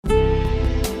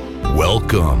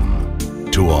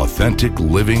Welcome to Authentic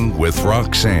Living with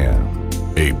Roxanne,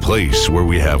 a place where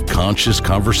we have conscious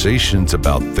conversations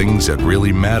about things that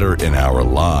really matter in our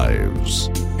lives.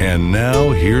 And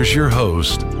now here's your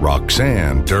host,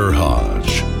 Roxanne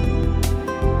Derhodge.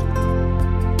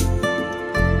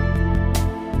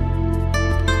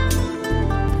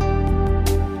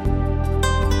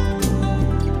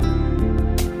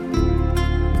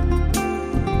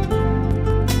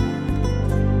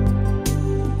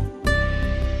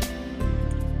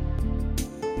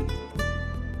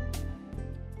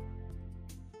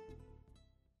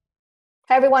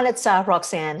 Hi everyone, it's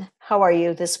Roxanne. How are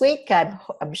you this week?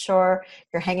 I'm sure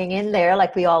you're hanging in there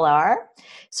like we all are.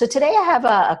 So today I have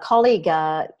a colleague.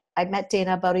 I met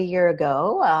Dana about a year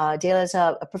ago. Dana is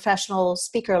a professional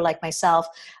speaker like myself.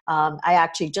 I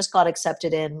actually just got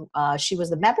accepted in. She was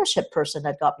the membership person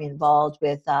that got me involved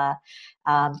with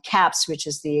CAPS, which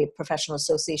is the Professional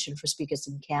Association for Speakers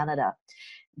in Canada.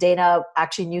 Dana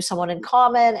actually knew someone in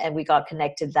common, and we got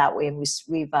connected that way, and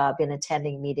we've been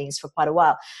attending meetings for quite a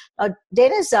while.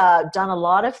 Dana's done a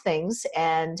lot of things,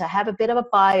 and I have a bit of a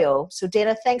bio. So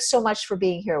Dana, thanks so much for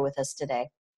being here with us today.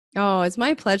 Oh, it's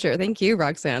my pleasure. Thank you,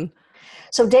 Roxanne.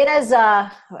 So Dana's,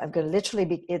 I'm going to literally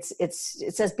be, it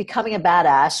says becoming a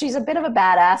badass. She's a bit of a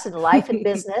badass in life and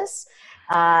business.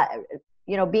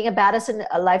 Being a badass in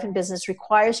life and business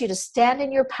requires you to stand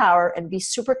in your power and be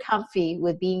super comfy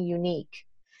with being unique.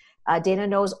 Dana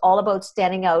knows all about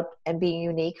standing out and being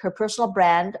unique. Her personal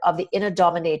brand of the Inner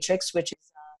Dominatrix, which is,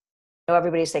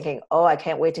 everybody's thinking, oh, I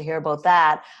can't wait to hear about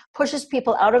that, pushes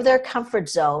people out of their comfort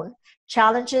zone,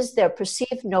 challenges their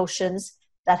perceived notions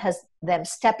that has them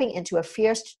stepping into a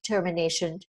fierce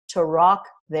determination to rock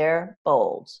their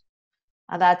bold.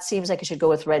 And that seems like it should go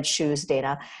with red shoes,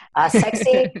 Dana.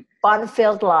 Sexy,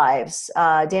 fun-filled lives.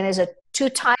 Dana is a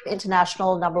two-time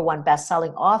international #1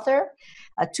 best-selling author,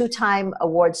 a two-time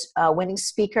awards winning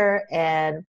speaker,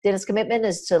 and Dana's commitment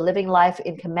is to living life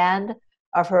in command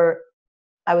of her,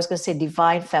 I was going to say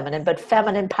divine feminine, but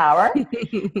feminine power,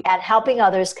 and helping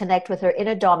others connect with her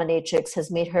inner dominatrix has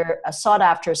made her a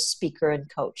sought-after speaker and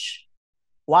coach.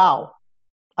 Wow.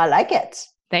 I like it.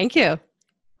 Thank you.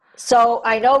 So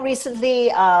I know recently,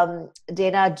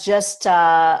 Dana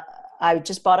I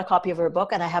just bought a copy of her book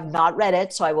and I have not read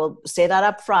it, so I will say that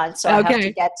up front. So I have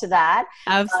to get to that.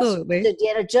 Absolutely. So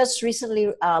Dana just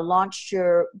recently launched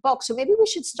your book. So maybe we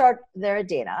should start there,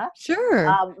 Dana.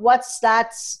 Sure. What's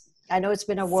that? I know it's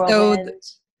been a whirlwind.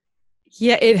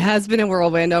 Yeah, it has been a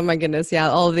whirlwind. Oh my goodness. Yeah.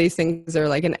 All of these things are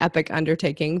like an epic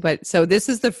undertaking. But so this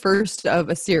is the first of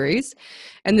a series,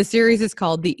 and the series is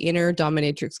called The Inner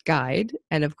Dominatrix Guide.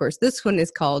 And of course, this one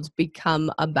is called Become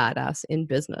a Badass in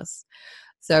Business.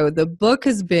 So the book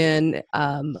has been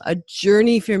a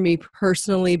journey for me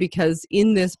personally, because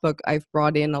in this book, I've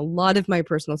brought in a lot of my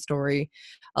personal story,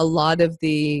 a lot of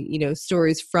the,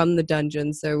 stories from the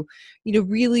dungeon. So,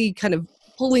 really kind of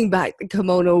pulling back the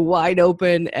kimono wide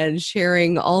open and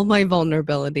sharing all my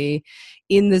vulnerability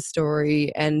in the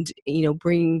story and,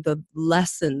 bringing the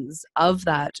lessons of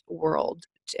that world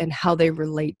and how they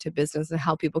relate to business and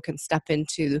how people can step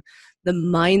into the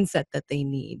mindset that they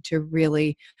need to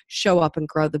really show up and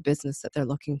grow the business that they're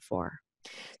looking for.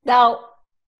 Now,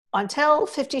 until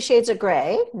 50 Shades of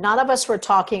Grey, none of us were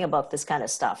talking about this kind of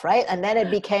stuff, right? And then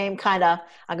it became kind of,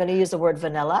 I'm going to use the word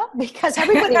vanilla, because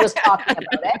everybody was talking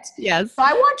about it. Yes. So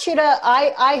I want you to,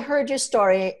 I heard your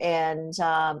story, and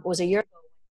it was a year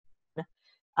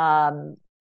ago,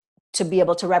 to be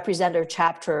able to represent our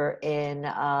chapter in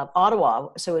Ottawa.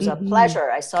 So it was a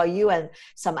pleasure. I saw you and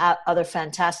some other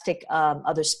fantastic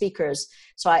other speakers.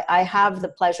 So I have the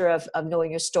pleasure of knowing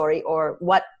your story. Or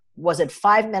what was it,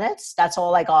 5 minutes? That's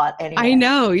all I got anyway. I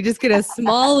know. You just get a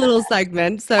small little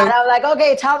segment. So and I'm like,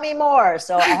 okay, tell me more.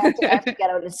 So I have to get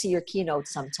out and see your keynote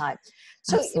sometime.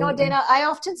 So, Absolutely. Dana, I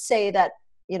often say that,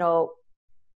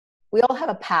 we all have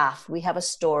a path. We have a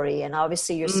story. And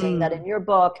obviously you're saying that in your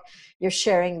book, you're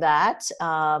sharing that.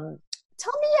 Tell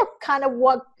me kind of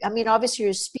obviously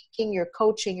you're speaking, you're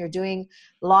coaching, you're doing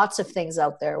lots of things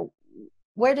out there.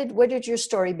 Where did your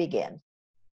story begin?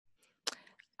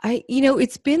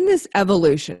 It's been this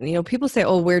evolution. People say,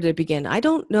 oh, where did it begin? I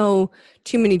don't know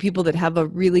too many people that have a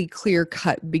really clear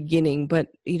cut beginning, but,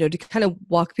 to kind of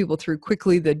walk people through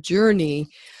quickly the journey.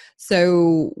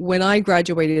 So when I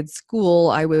graduated school,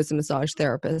 I was a massage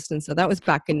therapist. And so that was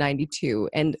back in 92.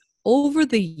 And over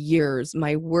the years,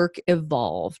 my work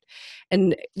evolved,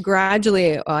 and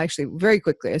gradually, actually very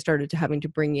quickly, I started to having to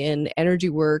bring in energy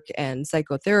work and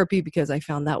psychotherapy because I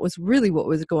found that was really what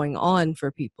was going on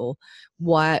for people.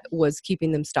 What was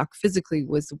keeping them stuck physically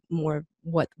was more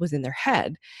what was in their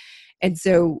head. And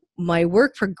so my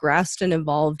work progressed and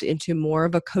evolved into more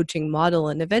of a coaching model.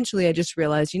 And eventually I just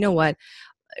realized, you know what?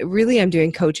 Really, I'm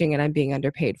doing coaching and I'm being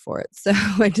underpaid for it. So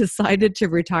I decided to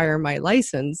retire my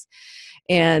license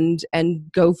and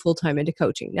go full-time into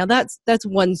coaching. Now that's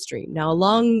one stream. Now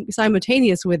along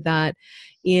simultaneous with that,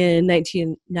 in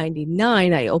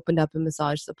 1999, I opened up a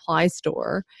massage supply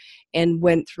store and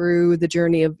went through the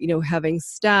journey of, having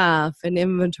staff and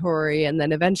inventory, and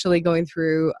then eventually going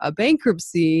through a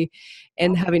bankruptcy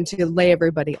and having to lay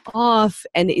everybody off.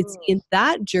 And it's in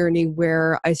that journey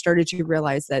where I started to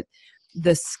realize that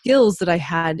the skills that I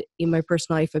had in my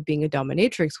personal life of being a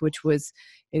dominatrix, which was,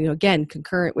 again,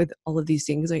 concurrent with all of these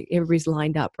things, like everybody's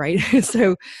lined up, right?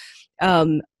 So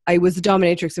I was a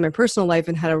dominatrix in my personal life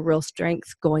and had a real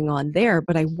strength going on there,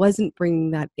 but I wasn't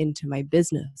bringing that into my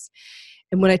business.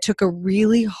 And when I took a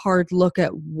really hard look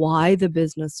at why the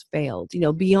business failed,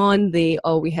 beyond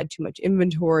we had too much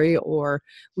inventory, or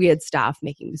we had staff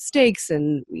making mistakes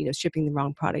and, shipping the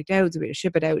wrong product out, so we had to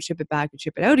ship it out, ship it back, and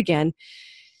ship it out again.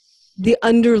 The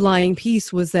underlying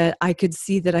piece was that I could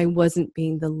see that I wasn't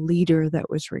being the leader that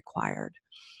was required.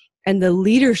 And the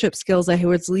leadership skills I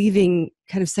was leaving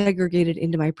kind of segregated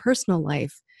into my personal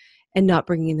life and not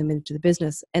bringing them into the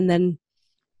business. And then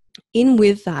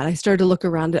with that, I started to look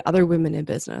around at other women in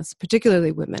business,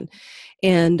 particularly women.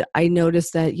 And I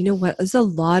noticed that, there's a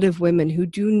lot of women who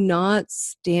do not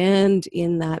stand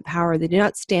in that power. They do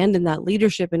not stand in that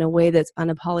leadership in a way that's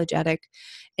unapologetic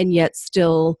and yet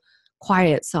still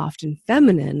quiet, soft, and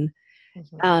feminine.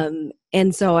 Mm-hmm.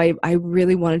 And so I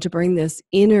really wanted to bring this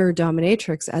inner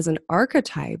dominatrix as an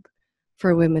archetype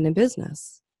for women in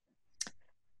business.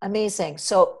 Amazing.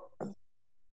 So,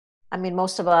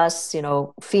 most of us,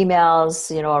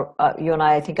 females, you and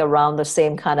I think around the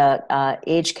same kind of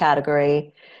age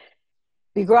category.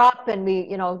 We grew up and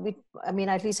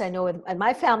at least I know and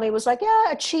my family was like,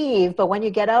 yeah, achieve. But when you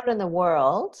get out in the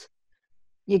world,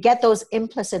 you get those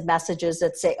implicit messages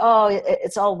that say, oh,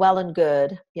 it's all well and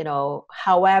good,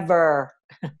 however,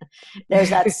 there's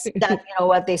that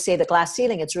what they say, the glass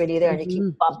ceiling, it's really there, and you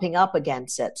keep bumping up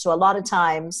against it. So a lot of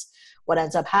times what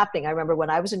ends up happening, I remember when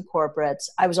I was in corporate,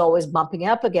 I was always bumping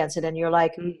up against it. And you're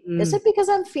like, is it because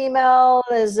I'm female?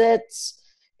 Is it,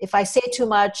 if I say too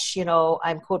much,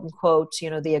 I'm quote unquote,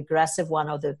 the aggressive one,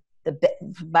 or the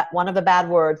one of the bad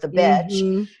word, the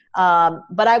bitch.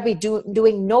 But I'd be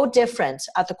doing no different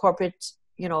at the corporate,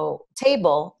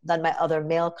 table than my other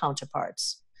male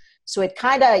counterparts. So it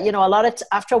kind of,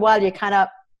 after a while,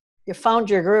 you found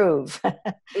your groove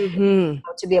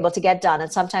to be able to get done.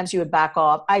 And sometimes you would back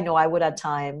off. I know I would at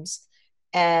times.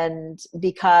 And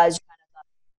because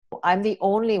I'm the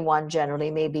only one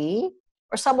generally, maybe,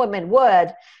 or some women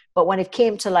would, but when it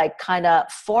came to kind of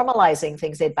formalizing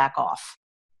things, they'd back off.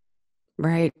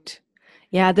 Right.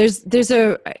 Yeah,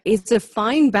 it's a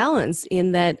fine balance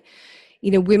in that,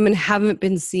 women haven't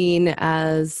been seen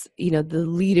as, the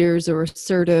leaders or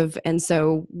assertive. And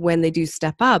so when they do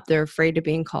step up, they're afraid of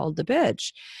being called a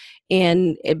bitch.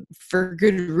 And for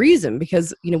good reason,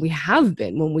 because, we have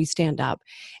been when we stand up.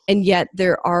 And yet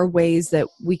there are ways that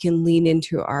we can lean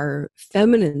into our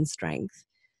feminine strength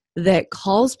that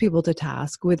calls people to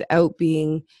task without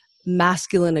being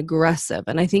masculine aggressive.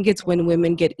 And I think it's when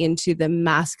women get into the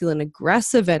masculine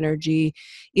aggressive energy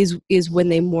is when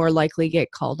they more likely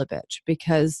get called a bitch,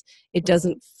 because it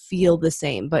doesn't feel the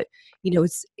same. But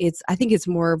I think it's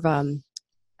more of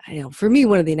for me,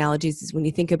 one of the analogies is when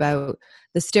you think about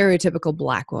the stereotypical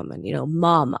Black woman,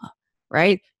 mama,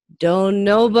 right? Don't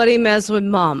nobody mess with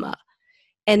mama.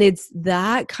 And it's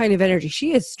that kind of energy.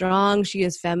 She is strong, she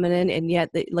is feminine, and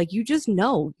yet, you just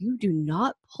know you do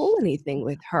not pull anything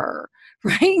with her,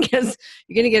 right? Because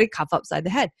you're going to get a cuff upside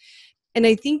the head. And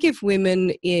I think if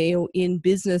women, in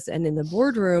business and in the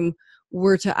boardroom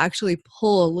were to actually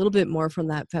pull a little bit more from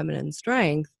that feminine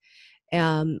strength,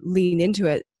 lean into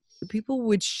it, people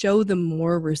would show them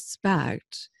more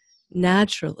respect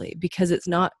naturally, because it's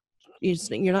not.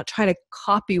 You're not trying to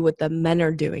copy what the men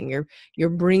are doing. You're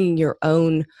bringing your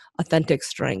own authentic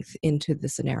strength into the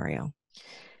scenario.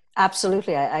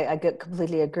 Absolutely. I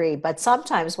completely agree. But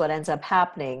sometimes what ends up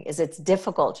happening is it's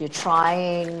difficult. You're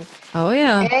trying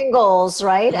angles,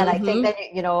 right? And I think that,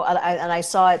 and I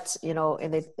saw it,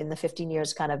 in the 15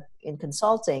 years kind of in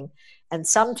consulting, and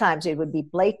sometimes it would be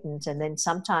blatant. And then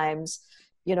sometimes,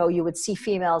 you would see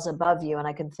females above you. And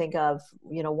I can think of,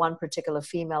 one particular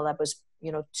female that was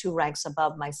 2 ranks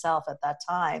above myself at that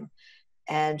time.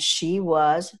 And she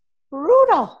was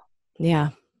brutal. Yeah.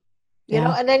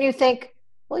 And then you think,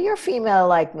 well, you're female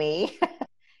like me.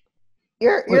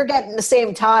 You're getting the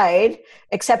same tide,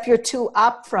 except you're 2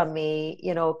 up from me,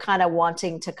 kind of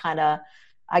wanting to kind of,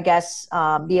 I guess,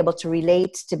 be able to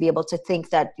relate, to be able to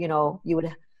think that, you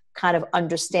would kind of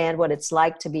understand what it's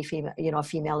like to be female, a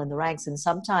female in the ranks. And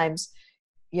sometimes,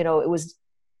 it was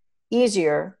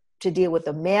easier to deal with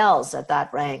the males at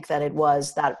that rank than it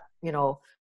was that,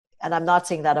 and I'm not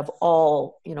saying that of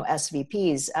all,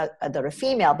 SVPs that are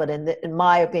female, but in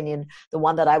my opinion, the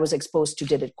one that I was exposed to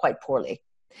did it quite poorly.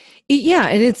 Yeah,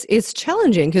 and it's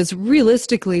challenging because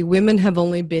realistically, women have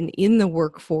only been in the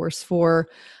workforce for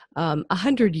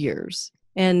 100 years,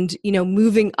 and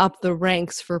moving up the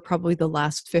ranks for probably the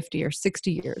last 50 or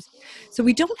 60 years. So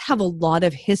we don't have a lot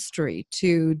of history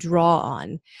to draw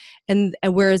on, and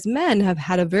whereas men have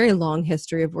had a very long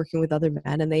history of working with other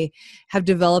men, and they have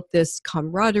developed this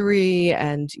camaraderie,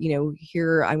 and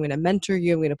here, I'm going to mentor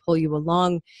you, I'm going to pull you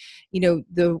along.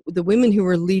 The women who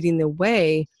were leading the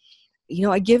way,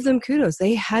 I give them kudos.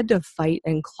 They had to fight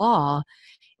and claw.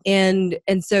 And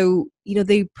so,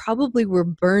 they probably were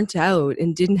burnt out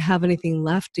and didn't have anything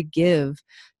left to give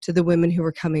to the women who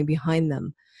were coming behind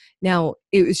them. Now,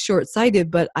 it was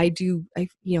short-sighted, but I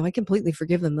completely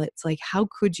forgive them. It's like, how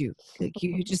could you? Like,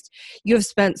 you have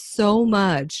spent so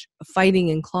much fighting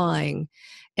and clawing.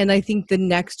 And I think the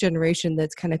next generation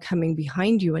that's kind of coming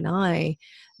behind you and I,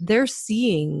 they're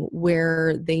seeing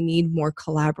where they need more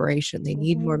collaboration. They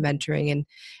need more mentoring.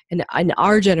 And in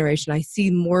our generation, I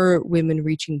see more women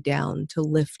reaching down to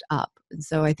lift up. And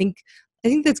so I think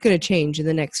that's going to change in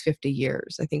the next 50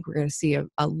 years. I think we're going to see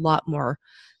a lot more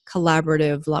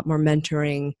collaborative, a lot more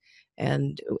mentoring,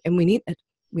 and we need it.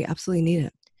 We absolutely need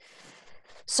it.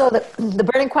 So the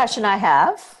burning question I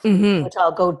have, which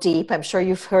I'll go deep, I'm sure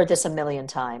you've heard this a million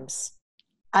times.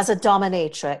 As a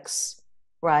dominatrix,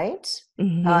 right?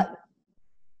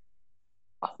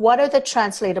 What are the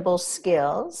translatable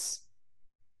skills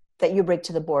that you bring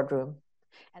to the boardroom?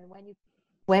 And when you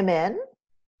women,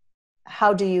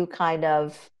 how do you kind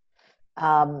of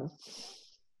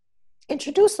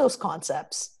introduce those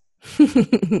concepts?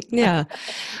 Yeah.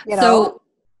 So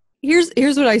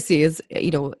here's what I see is,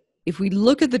 if we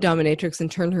look at the dominatrix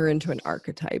and turn her into an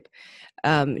archetype,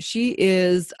 she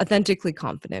is authentically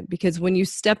confident, because when you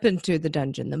step into the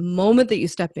dungeon, the moment that you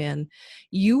step in,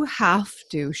 you have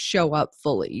to show up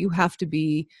fully. You have to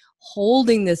be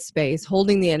holding this space,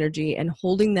 holding the energy, and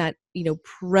holding that,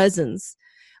 presence.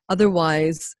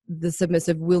 Otherwise, the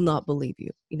submissive will not believe you.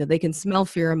 They can smell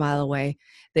fear a mile away.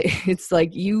 It's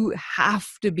like, you have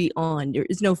to be on. There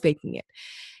is no faking it.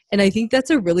 And I think that's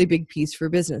a really big piece for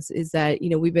business, is that,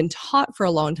 we've been taught for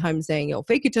a long time saying,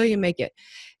 fake it till you make it.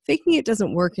 Faking it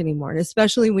doesn't work anymore. And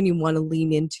especially when you want to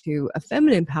lean into a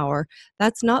feminine power,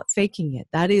 that's not faking it.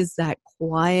 That is that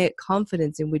quiet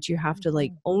confidence in which you have to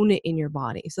own it in your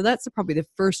body. So that's probably the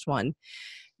first one.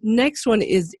 Next one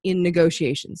is in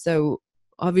negotiation. So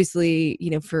obviously,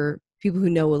 for people who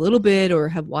know a little bit or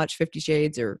have watched 50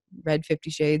 Shades or read 50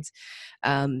 Shades,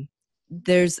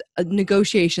 there's a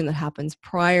negotiation that happens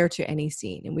prior to any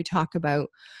scene. And we talk about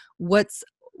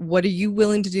what are you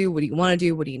willing to do? What do you want to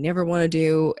do? What do you never want to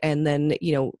do? And then,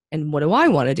 and what do I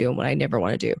want to do and what I never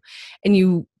want to do? And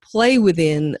you play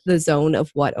within the zone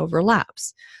of what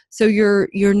overlaps. So you're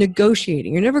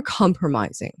negotiating, you're never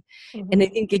compromising. And I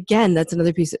think, again, that's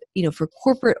another piece, for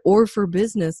corporate or for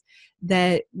business,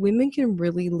 that women can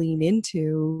really lean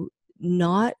into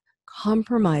not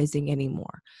compromising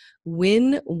anymore.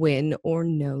 Win, win, or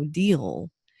no deal.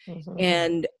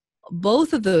 And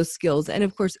both of those skills, and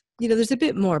of course, there's a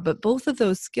bit more, but both of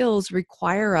those skills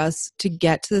require us to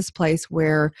get to this place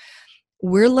where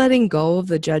we're letting go of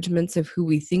the judgments of who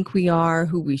we think we are,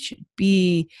 who we should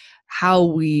be, how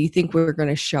we think we're going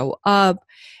to show up.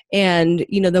 And,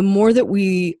 the more that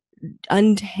we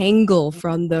untangle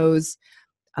from those,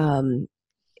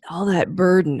 all that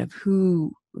burden of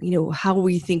who, how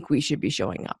we think we should be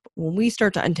showing up. When we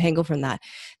start to untangle from that,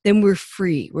 then we're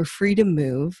free. We're free to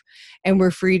move, and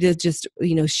we're free to just,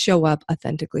 show up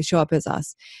authentically, show up as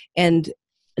us. And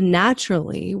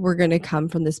naturally, we're going to come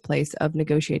from this place of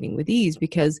negotiating with ease,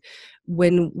 because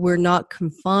when we're not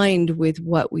confined with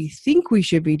what we think we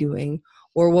should be doing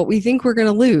or what we think we're going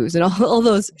to lose and all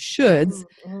those shoulds,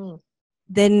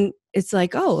 then it's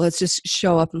like, oh, let's just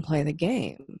show up and play the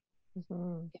game.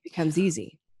 It becomes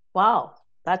easy. Wow.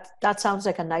 That sounds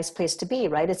like a nice place to be,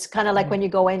 right? It's kind of like when you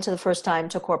go into the first time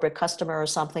to a corporate customer or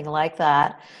something like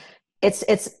that.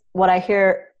 It's what I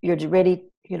hear. You're really,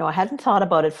 I hadn't thought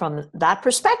about it from that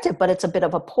perspective, but it's a bit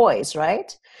of a poise,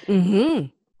 right?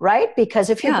 right?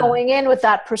 Because if you're going in with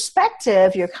that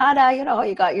perspective, you're kind of,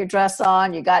 you got your dress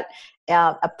on, you got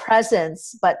a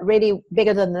presence, but really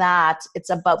bigger than that,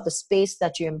 it's about the space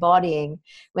that you're embodying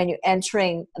when you're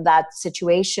entering that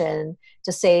situation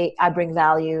to say, I bring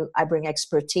value, I bring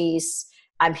expertise,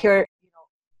 I'm here,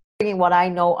 bringing what I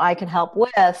know I can help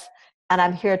with, and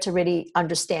I'm here to really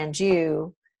understand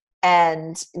you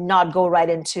and not go right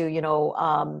into,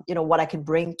 what I can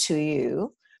bring to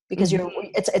you, because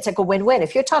it's like a win-win.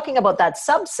 If you're talking about that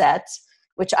subset,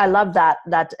 which I love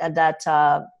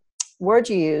that word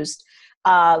you used,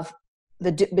 of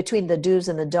between the do's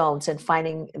and the don'ts, and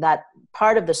finding that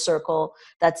part of the circle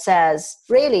that says,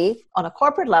 really, on a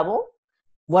corporate level,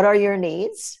 what are your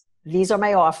needs? These are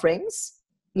my offerings.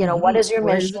 What is your mission?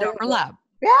 Where does it overlap?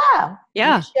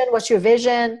 Yeah. Mission, what's your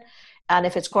vision? And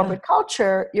if it's corporate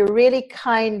culture, you're really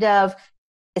kind of,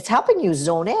 it's helping you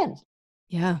zone in.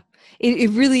 Yeah, it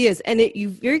really is. And you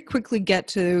very quickly get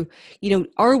to,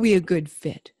 are we a good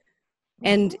fit?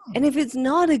 And if it's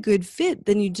not a good fit,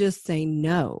 then you just say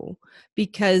no,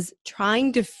 because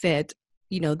trying to fit,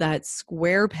 that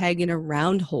square peg in a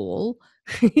round hole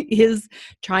is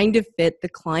trying to fit the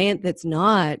client that's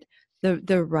not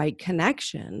the right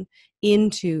connection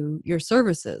into your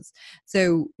services.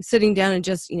 So sitting down and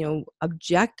just,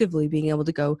 objectively being able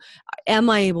to go,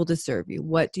 am I able to serve you?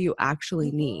 What do you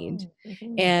actually need?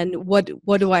 And what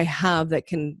do I have that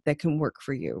can work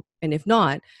for you? And if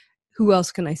not, who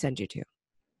else can I send you to?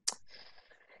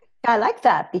 I like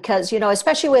that, because,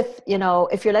 especially with,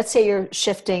 if you're, let's say you're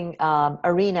shifting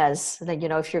arenas, like,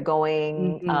 if you're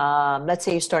going, let's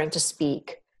say you're starting to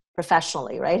speak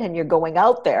professionally, right? And you're going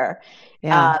out there,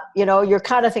 you're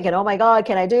kind of thinking, oh my God,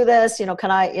 can I do this? Can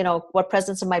I, what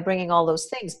presence am I bringing? All those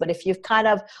things. But if you've kind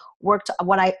of worked,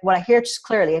 what I hear just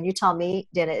clearly, and you tell me,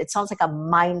 Dana, it sounds like a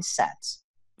mindset.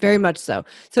 Very much so.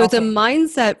 So it's a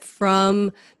mindset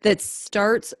that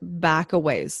starts back a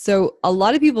ways. So a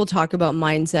lot of people talk about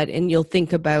mindset, and you'll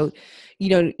think about,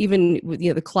 even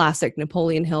the classic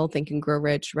Napoleon Hill, Think and Grow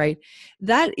Rich, right?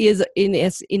 That is in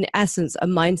essence a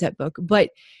mindset book. But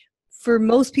for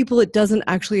most people, it doesn't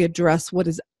actually address what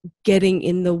is getting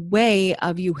in the way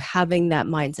of you having that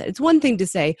mindset. It's one thing to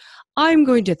say, I'm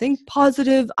going to think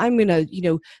positive. I'm going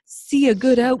to, see a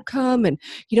good outcome, and,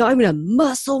 I'm going to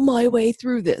muscle my way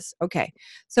through this. Okay.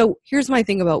 So here's my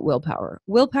thing about willpower.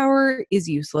 Willpower is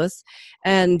useless.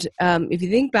 And if you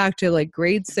think back to like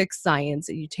grade 6 science,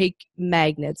 and you take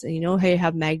magnets, and how you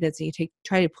have magnets, and you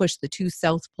try to push the two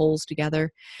south poles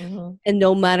together. And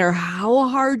no matter how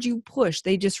hard you push,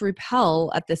 they just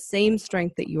repel at the same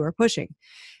strength that you are pushing.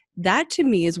 That to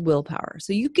me is willpower.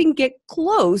 So you can get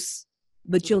close,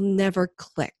 but you'll never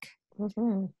click.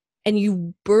 And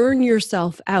you burn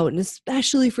yourself out. And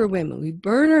especially for women, we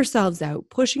burn ourselves out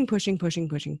pushing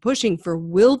for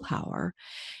willpower,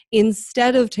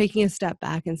 instead of taking a step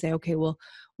back and say, okay, well,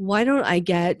 why don't I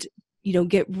get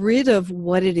rid of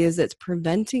what it is that's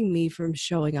preventing me from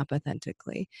showing up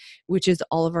authentically, which is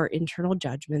all of our internal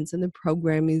judgments and the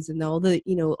programmings and all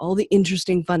the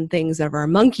interesting, fun things of our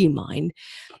monkey mind.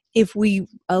 If we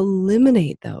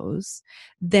eliminate those,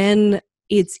 then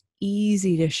it's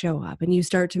easy to show up, and you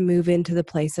start to move into the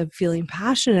place of feeling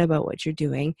passionate about what you're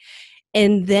doing.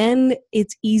 And then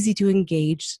it's easy to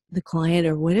engage the client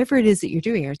or whatever it is that you're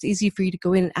doing, or it's easy for you to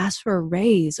go in and ask for a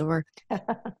raise or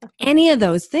any of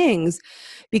those things,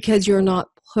 because you're not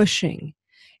pushing.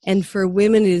 And for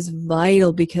women, it is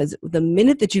vital, because the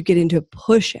minute that you get into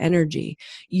push energy,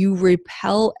 you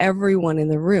repel everyone in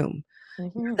the room.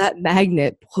 You're that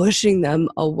magnet pushing them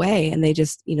away, and they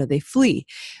just, they flee.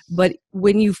 But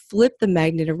when you flip the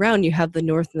magnet around, you have the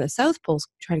north and the south poles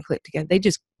trying to click together. They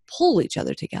just pull each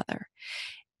other together,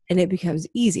 and it becomes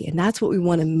easy. And that's what we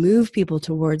want to move people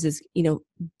towards is,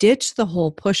 ditch the whole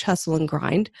push, hustle, and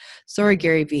grind. Sorry,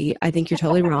 Gary Vee, I think you're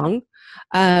totally wrong.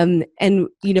 And,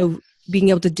 being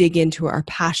able to dig into our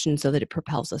passion so that it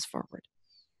propels us forward.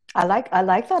 I like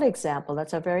that example.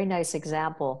 That's a very nice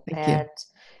example. Thank you.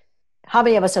 How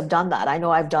many of us have done that? I know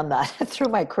I've done that through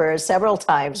my career several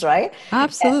times, right?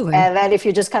 Absolutely. And then if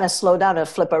you just kind of slow down and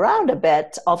flip around a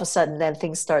bit, all of a sudden then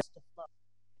things start to flow.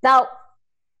 Now,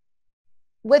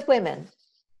 with women,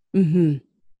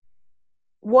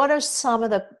 what are some of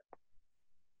the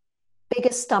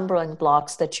biggest stumbling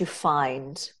blocks that you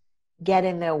find get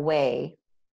in their way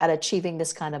at achieving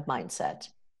this kind of mindset?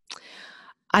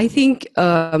 I think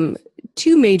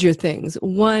two major things.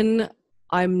 One,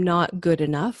 I'm not good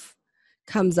enough,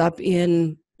 comes up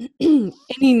in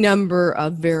any number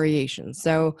of variations.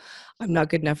 So I'm not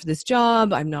good enough for this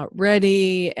job. I'm not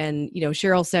ready. And,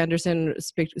 Cheryl Sanderson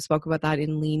spoke about that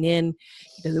in Lean In.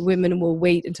 The women will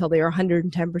wait until they are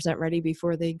 110% ready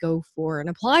before they go for and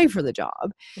apply for the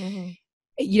job.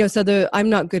 Mm-hmm. So the I'm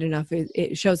not good enough,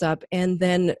 it shows up. And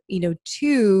then,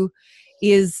 two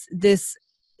is this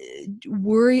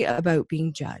worry about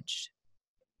being judged.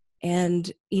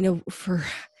 And,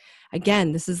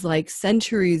 again, this is like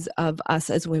centuries of us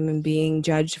as women being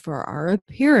judged for our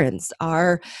appearance,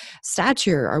 our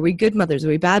stature. Are we good mothers? Are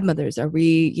we bad mothers? Are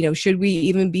we, should we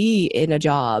even be in a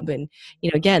job? And,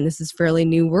 again, this is fairly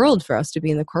new world for us to be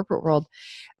in the corporate world.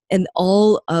 And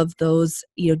all of those,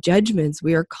 judgments,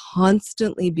 we are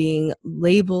constantly being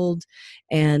labeled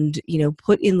and,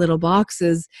 put in little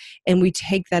boxes, and we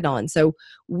take that on. So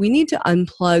we need to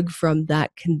unplug from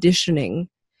that conditioning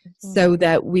so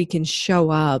that we can show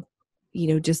up,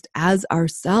 just as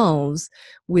ourselves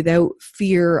without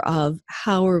fear of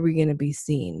how are we going to be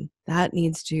seen. That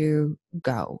needs to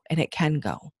go, and it can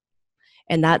go.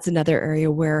 And that's another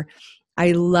area where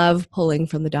I love pulling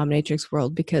from the dominatrix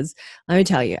world, because let me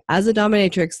tell you, as a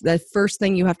dominatrix, the first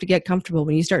thing you have to get comfortable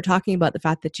when you start talking about the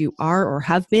fact that you are or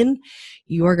have been,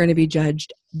 you are going to be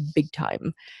judged big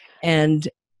time. And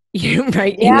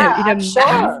right, Yeah, in I'm a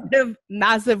sure.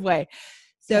 massive way.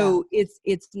 So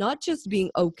it's not just being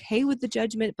okay with the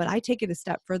judgment, but I take it a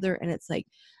step further, and it's like,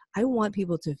 I want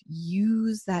people to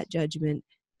use that judgment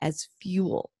as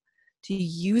fuel, to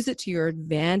use it to your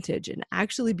advantage, and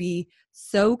actually be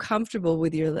so comfortable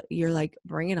with you're like,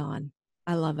 bring it on.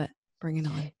 I love it. Bring it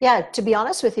on. Yeah, to be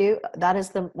honest with you, that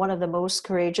is one of the most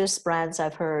courageous brands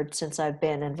I've heard since I've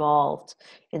been involved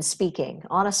in speaking,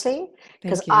 honestly.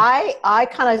 Because Thank you. I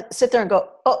kind of sit there and go,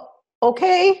 oh,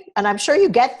 okay. And I'm sure you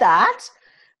get that.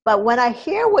 But when I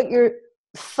hear what your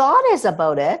thought is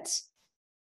about it,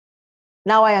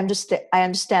 now I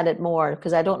understand it more,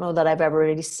 because I don't know that I've ever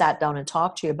really sat down and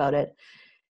talked to you about it.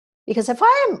 Because if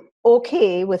I am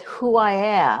okay with who I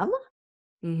am,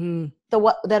 then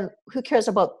who cares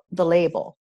about the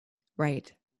label?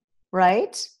 Right.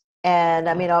 And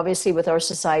I mean, obviously with our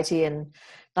society, and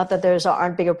not that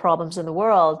aren't bigger problems in the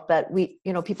world, but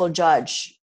people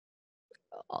judge.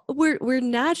 We're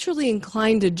naturally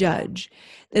inclined to judge.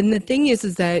 And the thing is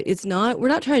that we're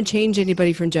not trying to change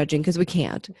anybody from judging, because we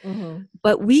can't. Mm-hmm.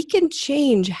 But we can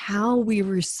change how we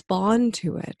respond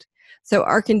to it. So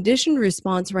our conditioned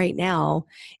response right now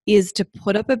is to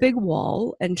put up a big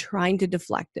wall and trying to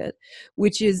deflect it,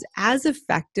 which is as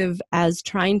effective as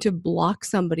trying to block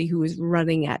somebody who is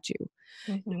running at you.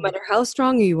 Mm-hmm. No matter how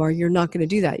strong you are, you're not going to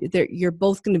do that. You're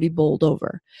both going to be bowled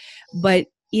over. But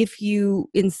if you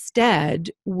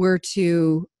instead were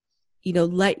to,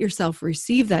 let yourself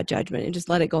receive that judgment and just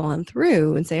let it go on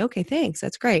through and say, okay, thanks,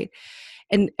 that's great.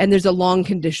 And there's a long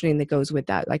conditioning that goes with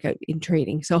that, like in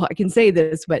training. So I can say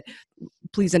this, but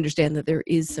please understand that there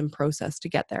is some process to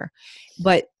get there.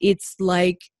 But it's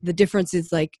like, the difference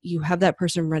is like, you have that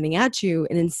person running at you,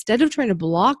 and instead of trying to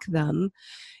block them,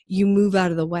 you move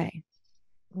out of the way.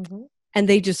 Mm-hmm. And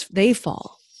they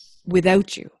fall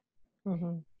without you.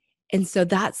 Mm-hmm. And so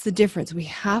that's the difference. We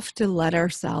have to let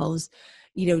ourselves,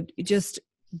 just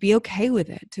be okay with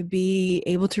it, to be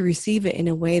able to receive it in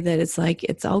a way that it's like,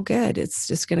 it's all good. It's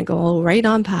just going to go right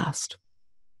on past.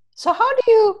 So how do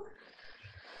you,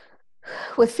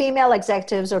 with female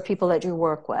executives or people that you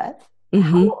work with,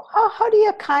 how do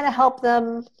you kind of help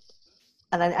them?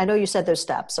 And I know you said there's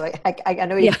steps, so I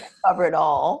know you can't cover it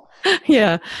all.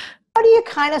 Yeah. How do you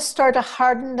kind of start to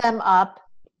harden them up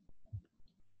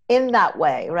in that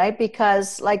way, right?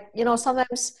 Because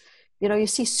sometimes, you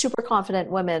see super confident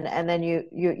women, and then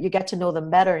you get to know them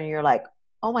better, and you're like,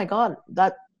 oh my God,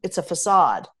 that it's a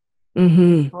facade.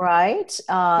 Mm-hmm. Right?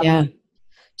 Yeah.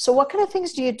 So what kind of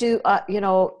things do you do,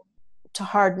 to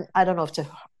harden? I don't know if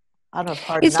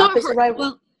harden It's up not is the right word.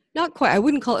 well, not quite. I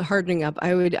wouldn't call it hardening up.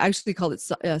 I would actually call it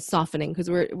softening, because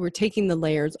we're taking the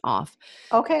layers off.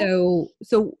 Okay.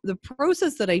 So the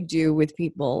process that I do with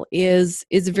people is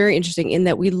very interesting, in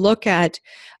that we look at,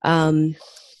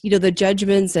 the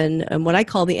judgments and what I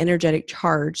call the energetic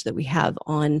charge that we have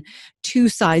on two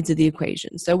sides of the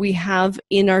equation. So we have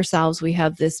in ourselves, we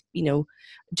have this,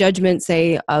 judgment,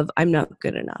 say, of I'm not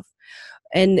good enough.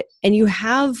 And you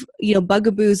have,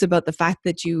 bugaboos about the fact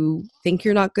that you think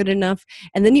you're not good enough.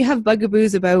 And then you have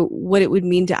bugaboos about what it would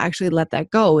mean to actually let that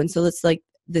go. And so it's like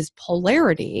this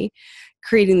polarity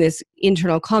creating this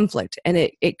internal conflict, and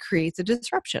it creates a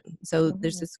disruption. So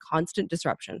there's this constant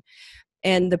disruption.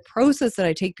 And the process that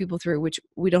I take people through, which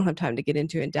we don't have time to get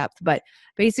into in depth, but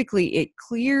basically it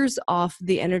clears off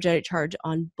the energetic charge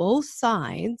on both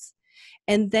sides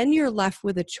And then you're left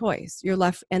with a choice.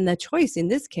 And the choice in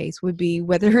this case would be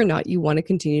whether or not you want to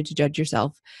continue to judge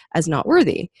yourself as not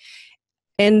worthy.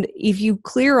 And if you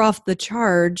clear off the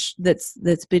charge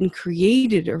that's been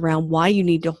created around why you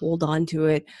need to hold on to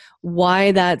it,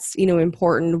 why that's,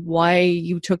 important, why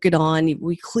you took it on,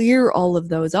 we clear all of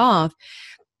those off,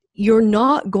 you're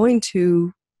not going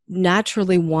to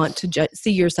naturally want to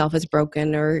see yourself as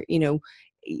broken or,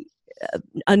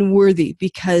 unworthy,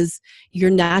 because your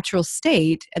natural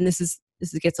state, and this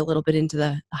gets a little bit into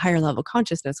the higher level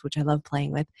consciousness, which I love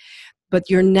playing with, but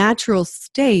your natural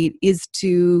state is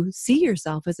to see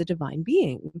yourself as a divine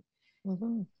being.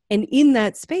 Mm-hmm. And in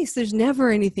that space, there's never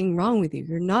anything wrong with you.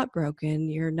 You're not broken.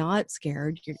 You're not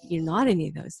scared. You're not any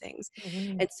of those things.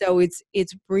 Mm-hmm. And so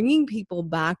it's bringing people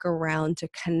back around to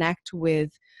connect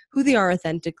with who they are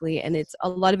authentically. And a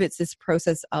lot of it's this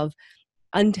process of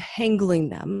untangling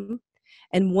them.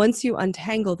 And once you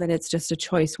untangle, then it's just a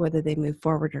choice whether they move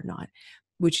forward or not,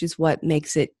 which is what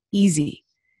makes it easy.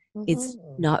 Mm-hmm. It's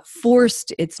not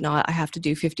forced. It's not, I have to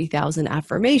do 50,000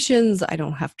 affirmations. I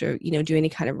don't have to, do any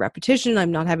kind of repetition.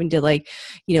 I'm not having to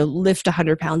lift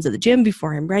 100 pounds at the gym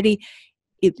before I'm ready.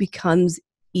 It becomes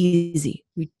easy.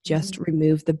 We just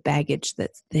remove the baggage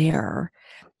that's there.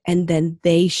 And then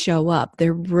they show up.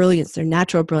 Their brilliance, their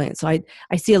natural brilliance. So I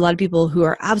see a lot of people who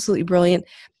are absolutely brilliant,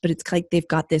 but it's like they've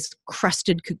got this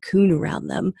crusted cocoon around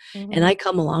them. Mm-hmm. And I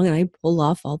come along and I pull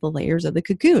off all the layers of the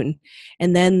cocoon.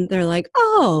 And then they're like,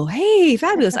 oh, hey,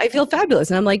 fabulous. I feel fabulous.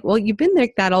 And I'm like, well, you've been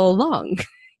like that all along.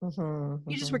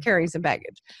 Mm-hmm. You just were carrying some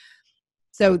baggage.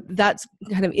 So that's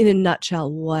kind of in a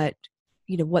nutshell what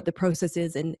the process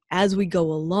is. And as we go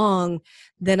along,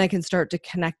 then I can start to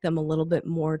connect them a little bit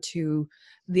more to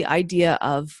the idea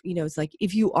of, it's like,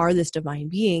 if you are this divine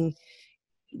being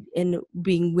and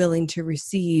being willing to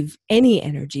receive any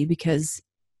energy, because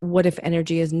what if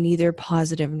energy is neither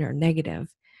positive nor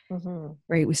negative, mm-hmm.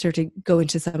 right? We start to go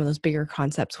into some of those bigger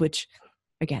concepts, which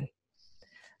again,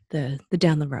 the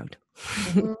down the road.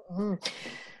 Mm-hmm.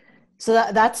 So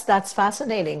that's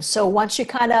fascinating. So once you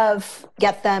kind of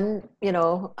get them,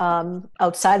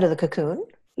 outside of the cocoon,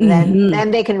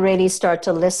 then they can really start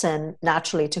to listen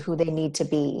naturally to who they need to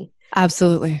be.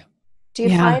 Absolutely. Do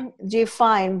you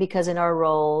find because in our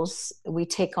roles we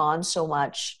take on so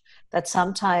much that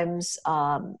sometimes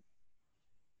I'm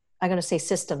going to say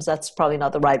systems, that's probably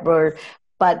not the right word,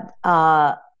 but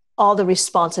all the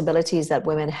responsibilities that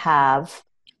women have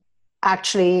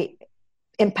actually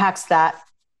impacts that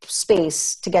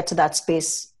space. To get to that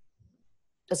space,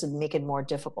 does it make it more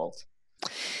difficult?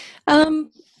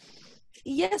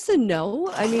 Yes and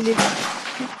no. I mean,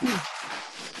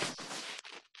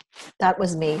 that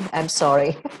was me. I'm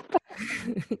sorry.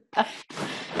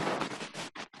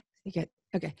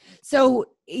 Okay. So,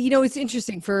 it's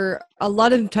interesting. For a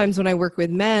lot of times when I work with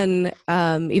men,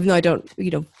 even though I don't,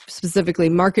 specifically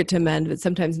market to men, but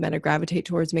sometimes men gravitate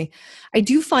towards me, I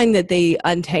do find that they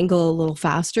untangle a little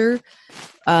faster.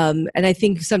 And I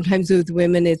think sometimes with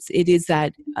women, it is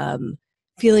that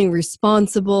feeling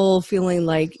responsible, feeling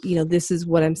like, this is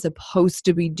what I'm supposed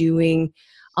to be doing.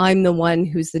 I'm the one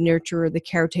who's the nurturer, the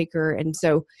caretaker. And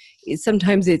so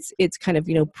sometimes it's kind of,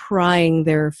 prying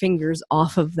their fingers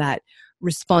off of that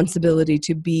responsibility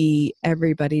to be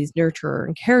everybody's nurturer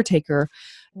and caretaker.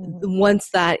 Mm-hmm.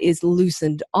 Once that is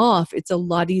loosened off, it's a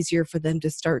lot easier for them to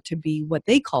start to be what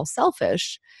they call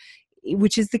selfish,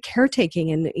 which is the caretaking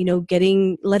and,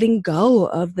 letting go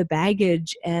of the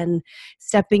baggage and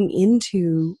stepping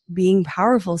into being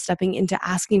powerful, stepping into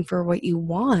asking for what you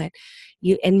want,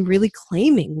 and really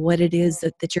claiming what it is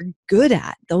that you're good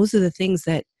at. Those are the things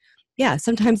that,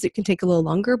 sometimes it can take a little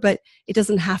longer, but it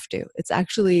doesn't have to.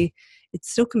 It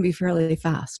still can be fairly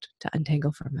fast to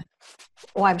untangle from it.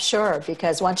 Oh, I'm sure,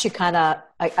 because once you kind of,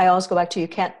 I always go back to, you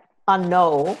can't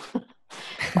unknow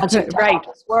once you right.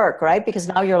 This work, right? Because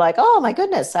now you're like, oh my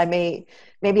goodness,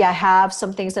 maybe I have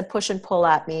some things that push and pull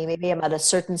at me. Maybe I'm at a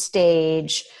certain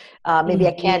stage. Maybe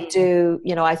I can't do,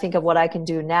 I think of what I can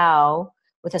do now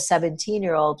with a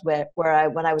 17-year-old when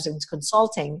I was in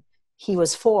consulting, he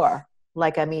was 4.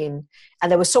 And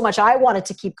there was so much I wanted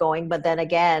to keep going, but then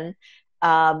again,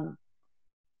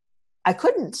 I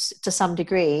couldn't to some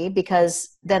degree,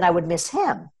 because then I would miss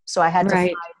him. So I had to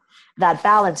find that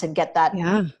balance and get that,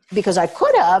 because I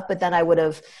could have, but then I would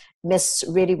have missed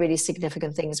really, really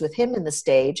significant things with him in the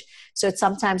stage. So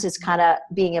sometimes it's kind of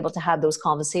being able to have those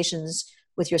conversations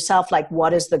with yourself, like,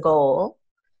 what is the goal?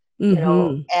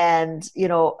 Mm-hmm. And,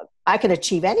 I can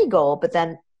achieve any goal, but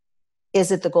then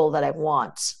is it the goal that I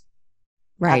want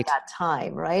at that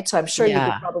time? Right. So I'm sure you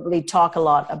could probably talk a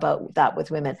lot about that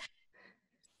with women.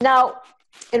 Now,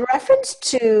 in reference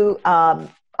to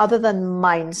other than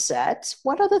mindset,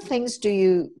 what other things do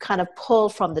you kind of pull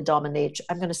from the dominatrix?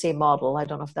 I'm going to say model. I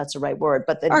don't know if that's the right word,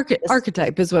 but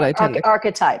archetype is what I tend to.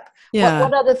 Archetype. Yeah.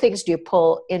 What other things do you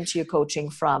pull into your coaching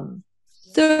from?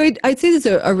 So I'd say there's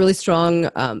a really strong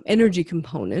energy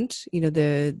component,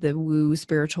 the woo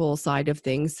spiritual side of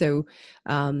things. So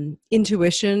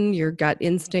intuition, your gut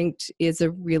instinct is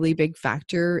a really big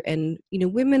factor. And,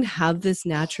 women have this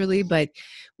naturally, but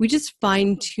we just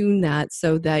fine tune that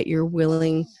so that you're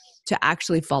willing to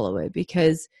actually follow it.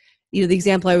 Because, the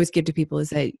example I always give to people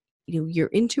is that, your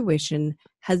intuition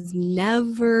has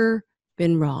never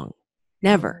been wrong.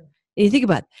 Never. And you think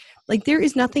about it, there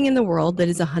is nothing in the world that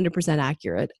is 100%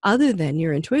 accurate other than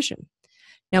your intuition.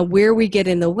 Now, where we get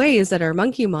in the way is that our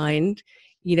monkey mind,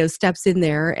 steps in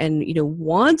there and,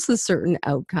 wants a certain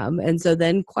outcome. And so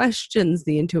then questions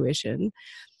the intuition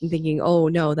and thinking, oh,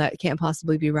 no, that can't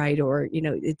possibly be right. Or,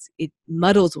 it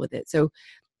muddles with it. So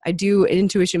I do an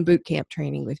intuition boot camp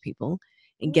training with people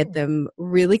and get them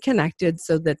really connected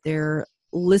so that they're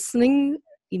listening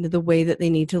the way that they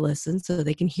need to listen so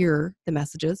they can hear the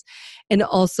messages, and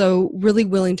also really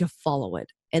willing to follow it.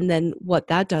 And then what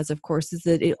that does, of course, is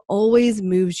that it always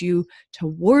moves you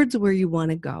towards where you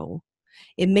want to go.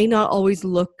 It may not always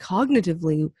look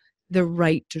cognitively the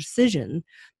right decision,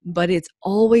 but it's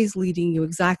always leading you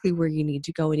exactly where you need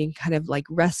to go. And you can kind of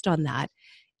rest on that.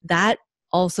 That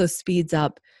also speeds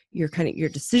up your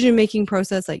decision-making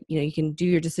process. You can do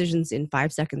your decisions in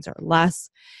 5 seconds or less.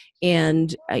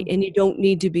 And you don't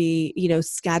need to be,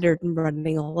 scattered and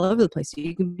running all over the place.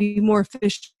 You can be more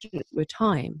efficient with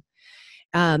time.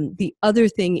 The other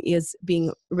thing is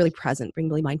being really present, being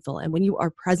really mindful. And when you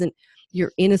are present,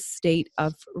 you're in a state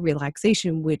of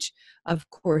relaxation, which, of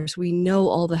course, we know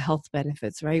all the health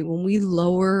benefits, right? When we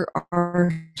lower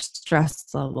our stress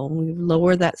level, when we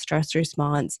lower that stress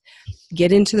response,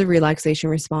 get into the relaxation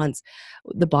response,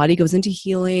 the body goes into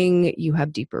healing. You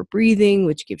have deeper breathing,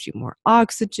 which gives you more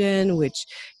oxygen, which,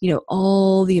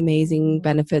 all the amazing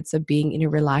benefits of being in a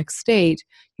relaxed state.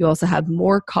 You also have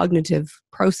more cognitive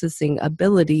processing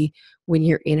ability when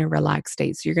you're in a relaxed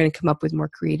state. So you're going to come up with more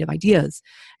creative ideas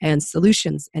and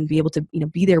solutions and be able to,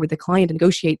 be there with the client and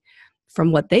negotiate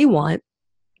from what they want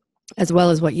as well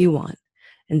as what you want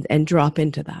and drop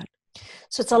into that.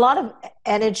 So it's a lot of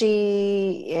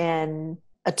energy and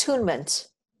attunement.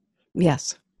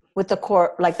 Yes. With the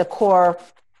core, the core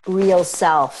real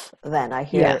self, then I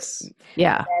hear. Yes.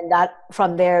 Yeah. And that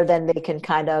from there, then they can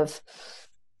kind of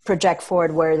project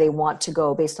forward where they want to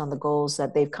go based on the goals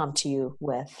that they've come to you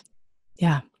with.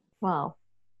 Yeah. Wow.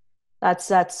 That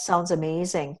sounds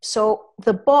amazing. So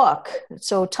the book,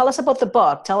 so tell us about the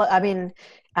book.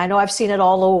 I know I've seen it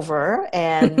all over,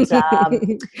 and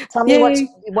tell me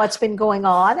what's been going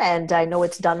on. And I know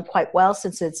it's done quite well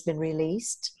since it's been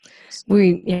released.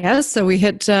 So we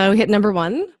hit number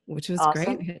one, which was awesome.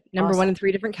 Great. We hit number one in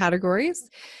 3 different categories,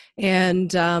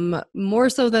 and more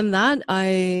so than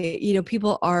that,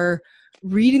 people are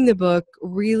reading the book,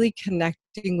 really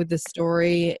connecting with the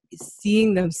story,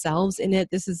 seeing themselves in it.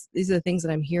 These are the things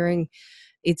that I'm hearing.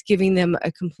 It's giving them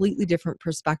a completely different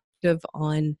perspective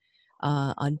on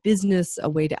business, a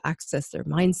way to access their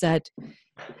mindset.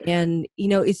 And,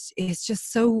 it's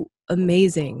just so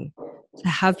amazing to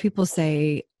have people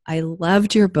say, I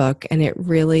loved your book and it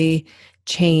really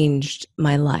changed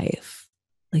my life.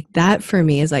 That for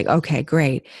me is okay,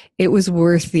 great. It was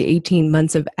worth the 18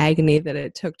 months of agony that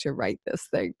it took to write this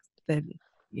thing.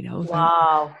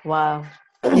 Wow.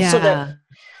 Yeah.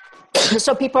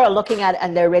 So people are looking at it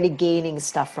and they're really gaining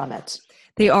stuff from it.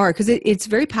 They are, because it's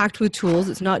very packed with tools.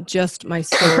 It's not just my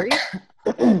story,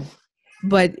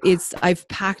 but I've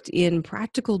packed in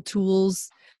practical tools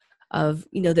of,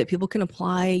 that people can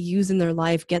apply, use in their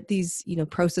life, get these,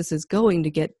 processes going to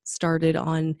get started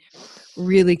on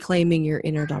really claiming your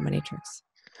inner dominatrix.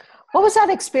 What was that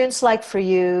experience like for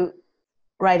you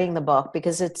writing the book?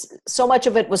 Because so much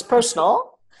of it was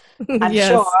personal, I'm yes.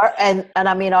 sure. And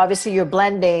obviously you're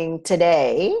blending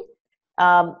today.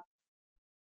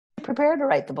 Prepare to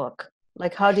write the book.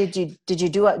 How did you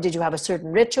do it? Did you have a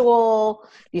certain ritual?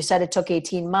 You said it took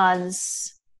 18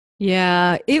 months.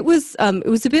 Yeah, it was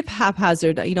a bit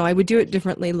haphazard. I would do it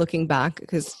differently looking back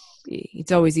because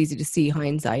it's always easy to see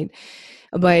hindsight.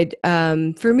 But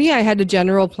for me, I had a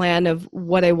general plan of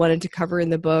what I wanted to cover in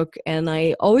the book. And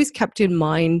I always kept in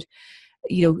mind,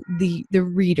 the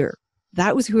reader.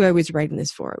 That was who I was writing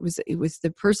this for. It was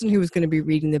the person who was going to be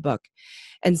reading the book.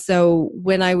 And so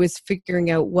when I was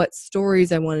figuring out what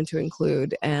stories I wanted to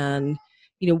include and,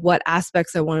 what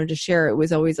aspects I wanted to share, it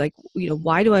was always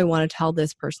why do I want to tell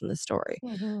this person the story?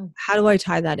 Mm-hmm. How do I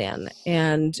tie that in?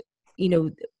 And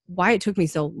why it took me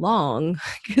so long,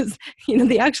 because,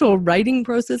 the actual writing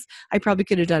process, I probably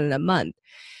could have done in a month.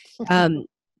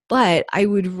 But I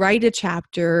would write a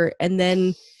chapter and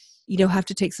then, have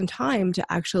to take some time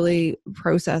to actually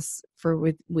process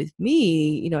with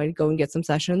me. I'd go and get some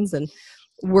sessions and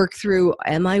work through,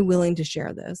 am I willing to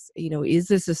share this? Is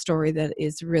this a story that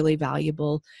is really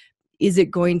valuable? Is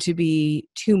it going to be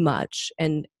too much?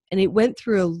 And it went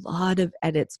through a lot of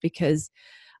edits because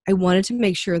I wanted to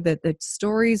make sure that the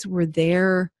stories were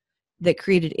there that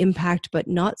created impact, but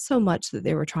not so much that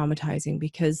they were traumatizing,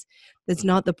 because that's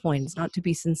not the point. It's not to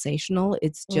be sensational.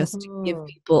 It's just to give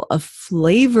people a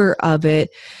flavor of it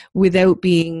without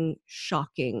being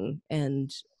shocking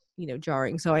and,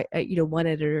 jarring. So I one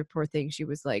editor, poor thing, she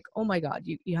was like, "Oh my God,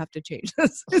 you have to change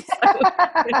this.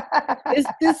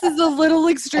 This is a little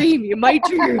extreme. You might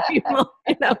trigger people."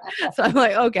 So I'm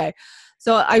like, okay.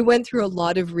 So I went through a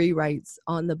lot of rewrites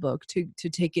on the book to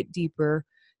take it deeper,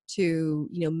 to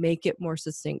make it more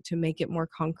succinct, to make it more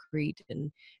concrete,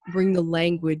 and bring the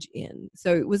language in.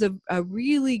 So it was a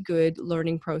really good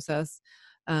learning process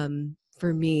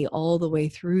for me all the way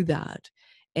through that,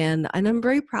 and I'm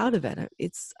very proud of it.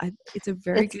 It's a good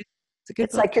book.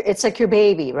 It's like your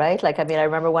baby, right? Like, I mean, I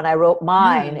remember when I wrote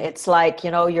mine, it's like,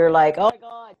 you're like, oh my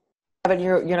God, and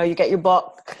you get your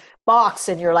box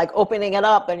and you're like opening it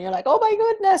up and you're like, oh my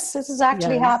goodness, this has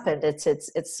actually happened.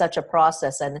 It's such a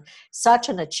process and such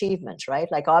an achievement,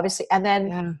 right? Like, obviously, and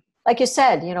then like you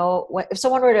said, if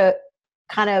someone were to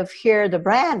kind of hear the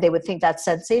brand, they would think that's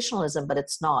sensationalism, but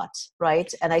it's not,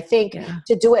 right? And I think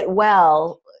to do it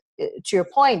well, to your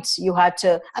point, you had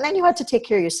to take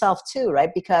care of yourself too,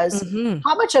 right? Because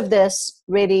how much of this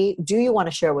really do you want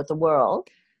to share with the world,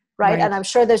 right? And I'm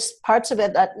sure there's parts of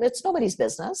it that it's nobody's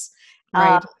business.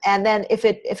 Right. And then if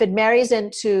it marries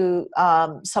into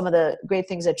some of the great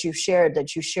things that you share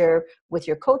with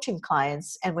your coaching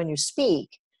clients, and when you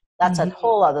speak, that's a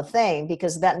whole other thing,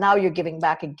 because that now you're giving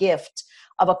back a gift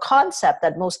of a concept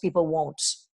that most people won't.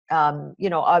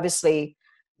 Obviously,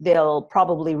 they'll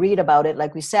probably read about it,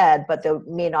 like we said, but they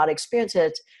may not experience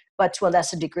it. But to a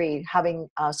lesser degree, having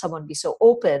someone be so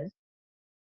open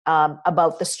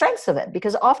about the strengths of it,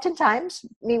 because oftentimes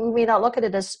we may not look at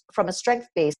it as from a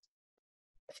strength-based.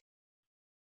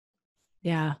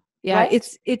 Yeah.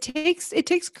 Right? It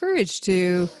takes courage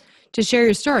to share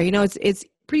your story. It's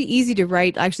pretty easy to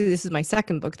write. Actually, this is my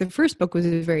second book. The first book was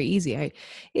very easy.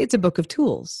 It's a book of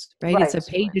tools, right? It's a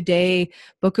page-a-day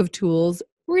book of tools,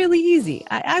 really easy.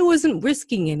 I wasn't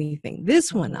risking anything.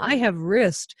 This one, I have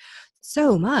risked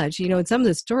so much. In some of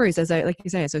the stories, as I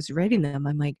was writing them,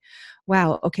 I'm like,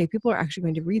 wow, okay, people are actually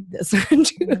going to read this. I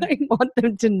want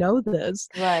them to know this.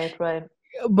 Right.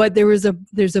 But there's a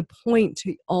point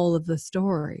to all of the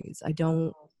stories. I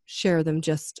don't share them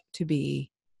just to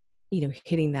be,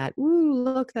 hitting that, ooh,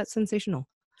 look, that's sensational.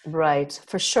 Right,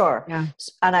 for sure. Yeah.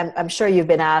 And I'm sure you've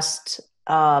been asked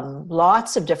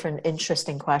lots of different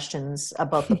interesting questions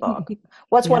about the book.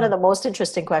 What's one of the most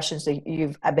interesting questions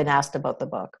that I've been asked about the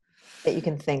book that you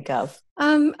can think of?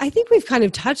 I think we've kind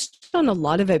of touched on a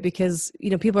lot of it, because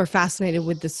people are fascinated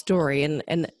with the story,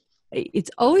 and it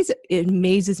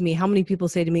amazes me how many people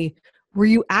say to me, were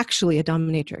you actually a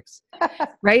dominatrix?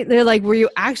 Right? They're like, were you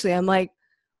actually? I'm like,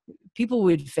 people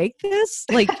would fake this?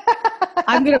 Like,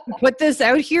 I'm going to put this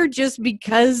out here just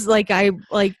because,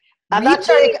 I'm not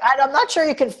sure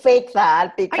you can fake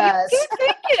that, because you can't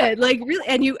fake it. Like, really,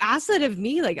 and you ask that of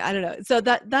me, like, I don't know. So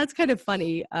that's kind of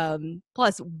funny.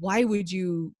 Plus, why would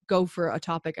you go for a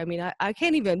topic? I mean, I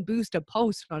can't even boost a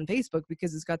post on Facebook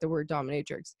because it's got the word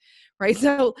dominatrix, right?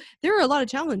 So there are a lot of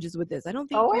challenges with this. I don't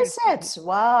think. Oh, is it?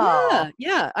 Wow.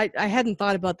 Yeah. I hadn't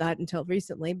thought about that until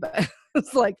recently, but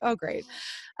it's like, oh, great.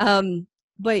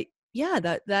 But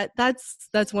yeah,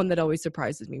 that's one that always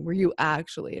surprises me. Were you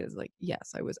actually? And it's like,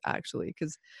 yes, I was actually,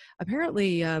 because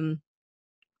apparently,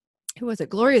 who was it?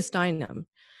 Gloria Steinem.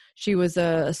 She was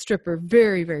a stripper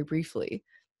very, very briefly.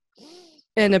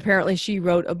 And apparently she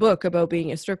wrote a book about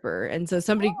being a stripper. And so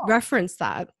somebody referenced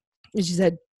that, and she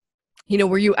said,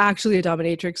 were you actually a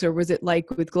dominatrix, or was it like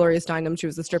with Gloria Steinem, she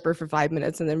was a stripper for 5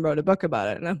 minutes and then wrote a book about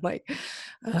it? And I'm like,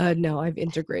 no, I've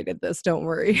integrated this. Don't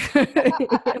worry.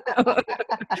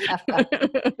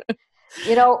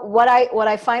 What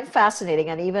I find fascinating,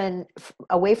 and even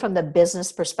away from the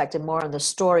business perspective, more on the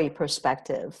story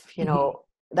perspective,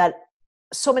 that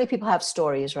so many people have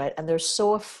stories, right? And they're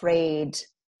so afraid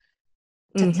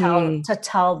to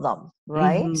tell them,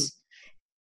 right?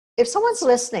 If someone's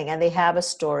listening and they have a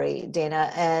story, Dana,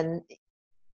 and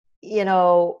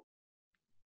they're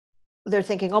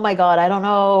thinking, oh my God, I don't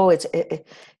know,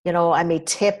 I may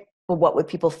tip, but what would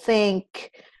people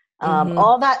think?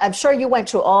 All that. I'm sure you went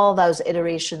through all those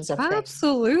iterations of things.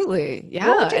 Absolutely.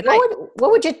 Yeah.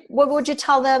 What would you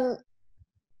tell them?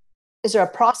 Is there a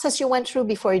process you went through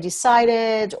before you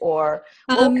decided, or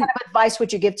what kind of advice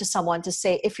would you give to someone to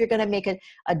say, if you're going to make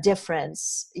a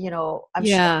difference, I'm sure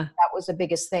that was the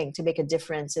biggest thing, to make a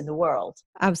difference in the world.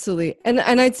 Absolutely. And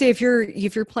I'd say if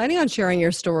you're planning on sharing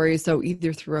your story, so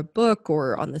either through a book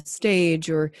or on the stage,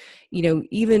 or,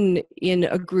 even in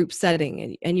a group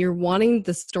setting, and you're wanting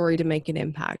the story to make an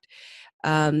impact,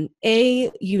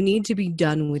 you need to be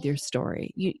done with your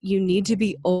story. You need to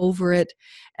be over it,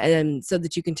 and so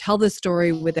that you can tell the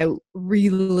story without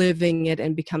reliving it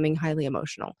and becoming highly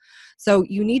emotional. So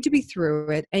you need to be through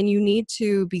it, and you need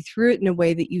to be through it in a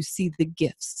way that you see the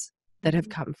gifts that have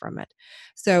come from it.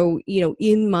 So,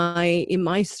 in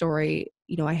my story,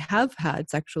 I have had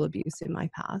sexual abuse in my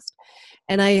past,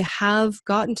 and I have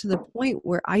gotten to the point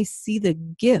where I see the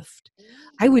gift.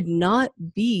 I would not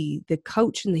be the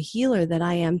coach and the healer that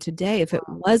I am today if it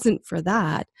wasn't for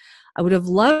that. I would have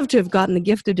loved to have gotten the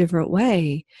gift a different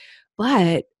way,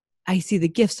 but I see the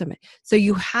gifts from it. So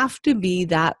you have to be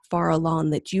that far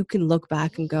along that you can look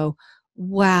back and go,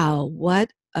 wow,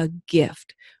 what a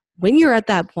gift. When you're at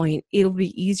that point, it'll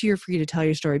be easier for you to tell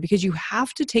your story, because you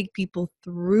have to take people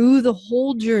through the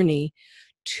whole journey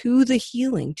to the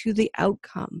healing, to the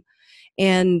outcome.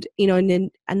 And,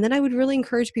 and then I would really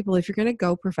encourage people, if you're going to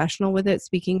go professional with it,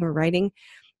 speaking or writing,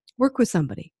 work with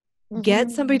somebody.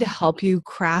 Get somebody to help you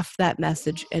craft that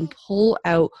message and pull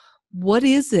out, what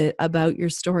is it about your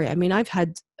story? I mean, I've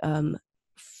had,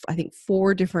 I think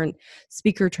 4 different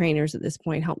speaker trainers at this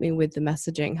point help me with the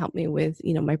messaging, help me with,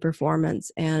 my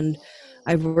performance. And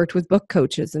I've worked with book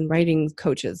coaches and writing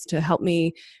coaches to help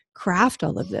me craft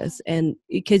all of this. And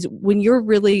because when you're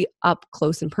really up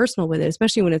close and personal with it,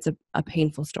 especially when it's a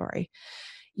painful story,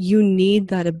 you need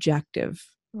that objective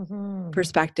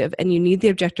perspective, and you need the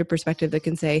objective perspective that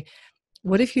can say,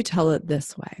 what if you tell it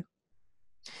this way?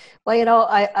 Well,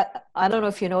 I don't know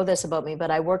if you know this about me,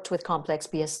 but I worked with complex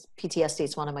PTSD.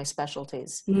 It's one of my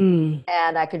specialties. And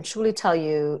I can truly tell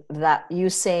you that you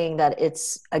saying that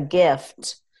it's a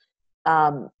gift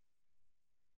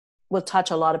will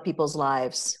touch a lot of people's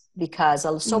lives,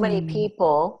 because so many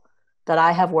people that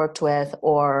I have worked with,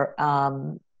 or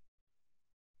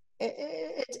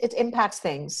it impacts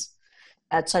things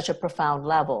at such a profound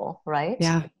level, right?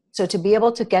 Yeah. So to be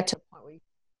able to get to a point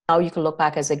where now you can look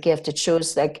back as a gift, it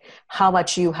shows like how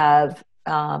much you have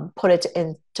put it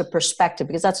into perspective,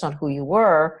 because that's not who you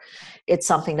were. It's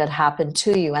something that happened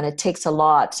to you, and it takes a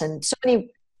lot. And so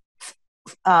many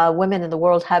women in the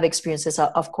world have experienced this,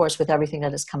 of course, with everything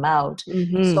that has come out.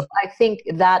 So I think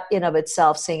that in of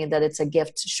itself, saying that it's a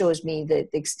gift, shows me the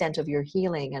extent of your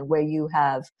healing and where you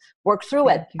have worked through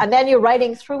it. And then you're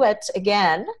writing through it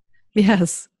again.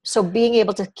 Yes. So being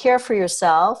able to care for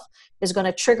yourself is going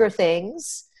to trigger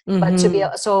things, but to be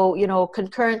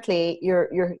concurrently,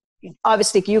 you're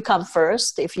obviously you come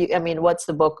first. What's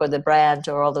the book or the brand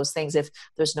or all those things if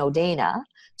there's no Dana?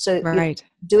 So right.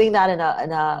 Doing that in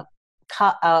a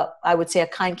I would say a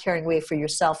kind, caring way for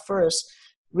yourself first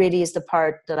really is the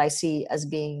part that I see as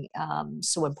being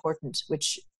so important,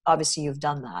 which obviously you've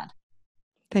done that.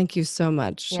 Thank you so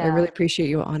much. I really appreciate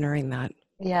you honoring that.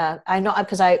 Yeah, I know,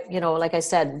 because like I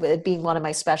said, with it being one of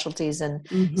my specialties, and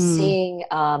seeing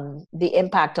the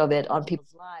impact of it on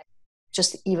people's lives,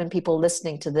 just even people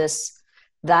listening to this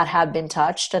that have been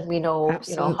touched. And we know,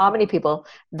 how many people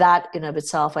that in of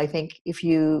itself, I think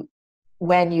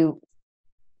when you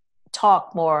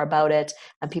talk more about it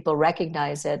and people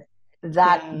recognize it,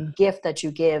 that gift that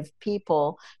you give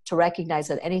people to recognize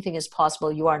that anything is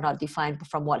possible. You are not defined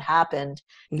from what happened.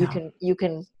 No. You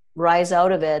can rise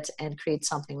out of it and create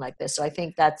something like this. So I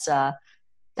think that's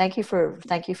thank you for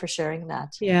sharing that.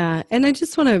 Yeah. And I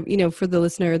just want to, for the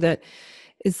listener, that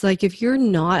it's like, if you're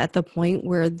not at the point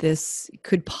where this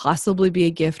could possibly be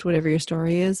a gift, whatever your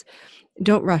story is,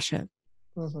 don't rush it.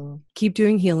 Keep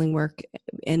doing healing work,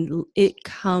 and it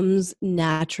comes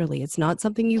naturally. It's not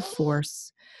something you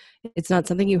force. It's not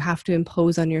something you have to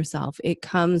impose on yourself. It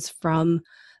comes from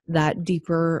that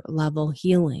deeper level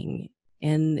healing.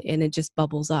 And it just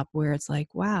bubbles up, where it's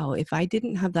like, wow, if I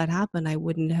didn't have that happen, I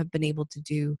wouldn't have been able to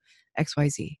do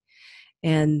XYZ.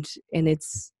 And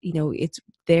it's, it's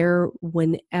there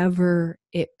whenever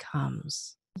it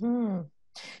comes.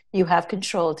 You have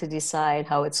control to decide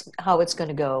how it's going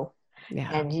to go. Yeah.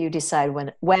 And you decide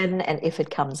when and if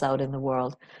it comes out in the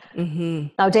world.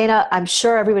 Now, Dana, I'm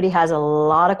sure everybody has a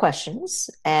lot of questions,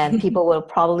 and people will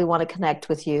probably want to connect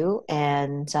with you,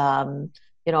 and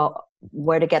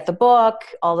where to get the book,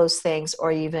 all those things,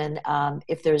 or even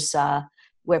if there's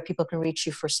where people can reach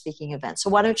you for speaking events. So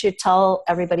why don't you tell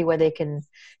everybody where they can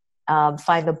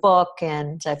find the book,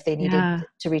 and if they needed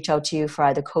to reach out to you for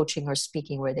either coaching or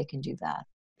speaking, where they can do that.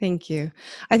 Thank you.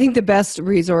 I think the best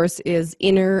resource is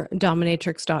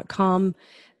innerdominatrix.com.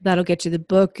 That'll get you the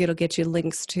book. It'll get you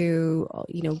links to,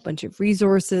 a bunch of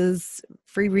resources,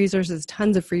 free resources,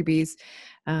 tons of freebies.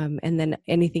 And then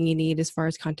anything you need as far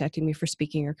as contacting me for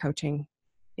speaking or coaching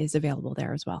is available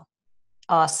there as well.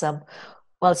 Awesome.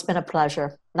 Well, it's been a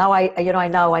pleasure. Now I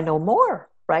know more,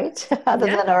 right? Other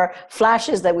than our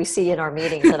flashes that we see in our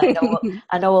meetings. And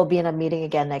I know we'll be in a meeting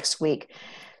again next week.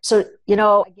 So,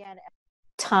 again,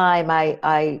 time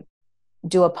I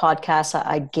do a podcast,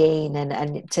 I gain.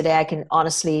 And today I can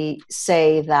honestly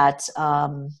say that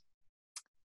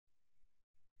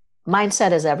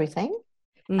mindset is everything.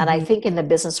 And I think in the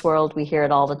business world, we hear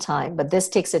it all the time, but this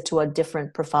takes it to a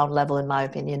different profound level, in my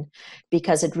opinion,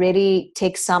 because it really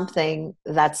takes something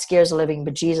that scares the living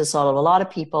bejesus out of a lot of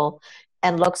people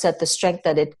and looks at the strength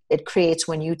that it creates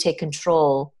when you take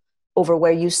control over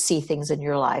where you see things in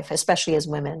your life, especially as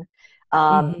women.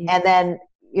 And then,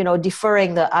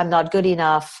 deferring the, I'm not good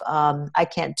enough, I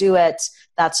can't do it,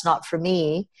 that's not for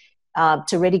me,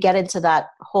 to really get into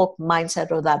that whole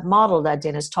mindset or that model that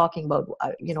Dana's talking about,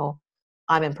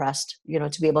 I'm impressed,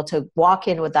 to be able to walk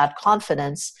in with that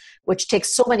confidence, which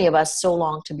takes so many of us so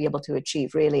long to be able to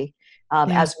achieve, really,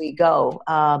 as we go.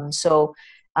 So,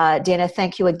 Dana,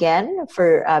 thank you again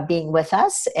for being with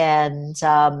us. And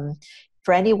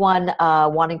for anyone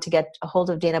wanting to get a hold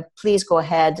of Dana, please go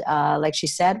ahead, like she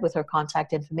said, with her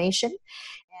contact information.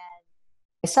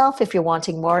 And myself, if you're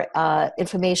wanting more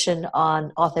information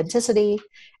on authenticity,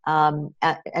 and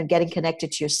getting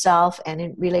connected to yourself and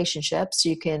in relationships,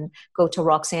 you can go to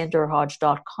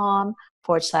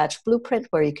roxannederhodge.com/blueprint,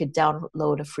 where you could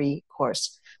download a free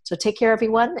course. So take care,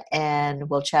 everyone, and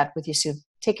we'll chat with you soon.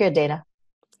 Take care, Dana.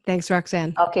 Thanks,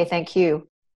 Roxanne. Okay, thank you.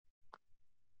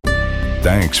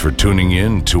 Thanks for tuning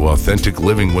in to Authentic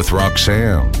Living with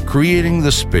Roxanne, creating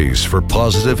the space for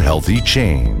positive, healthy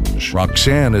change.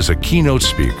 Roxanne is a keynote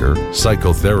speaker,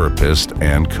 psychotherapist,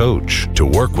 and coach. To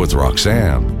work with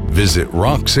Roxanne, visit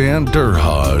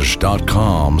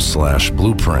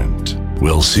roxannederhodge.com/blueprint.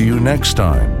 We'll see you next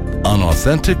time on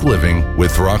Authentic Living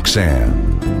with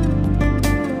Roxanne.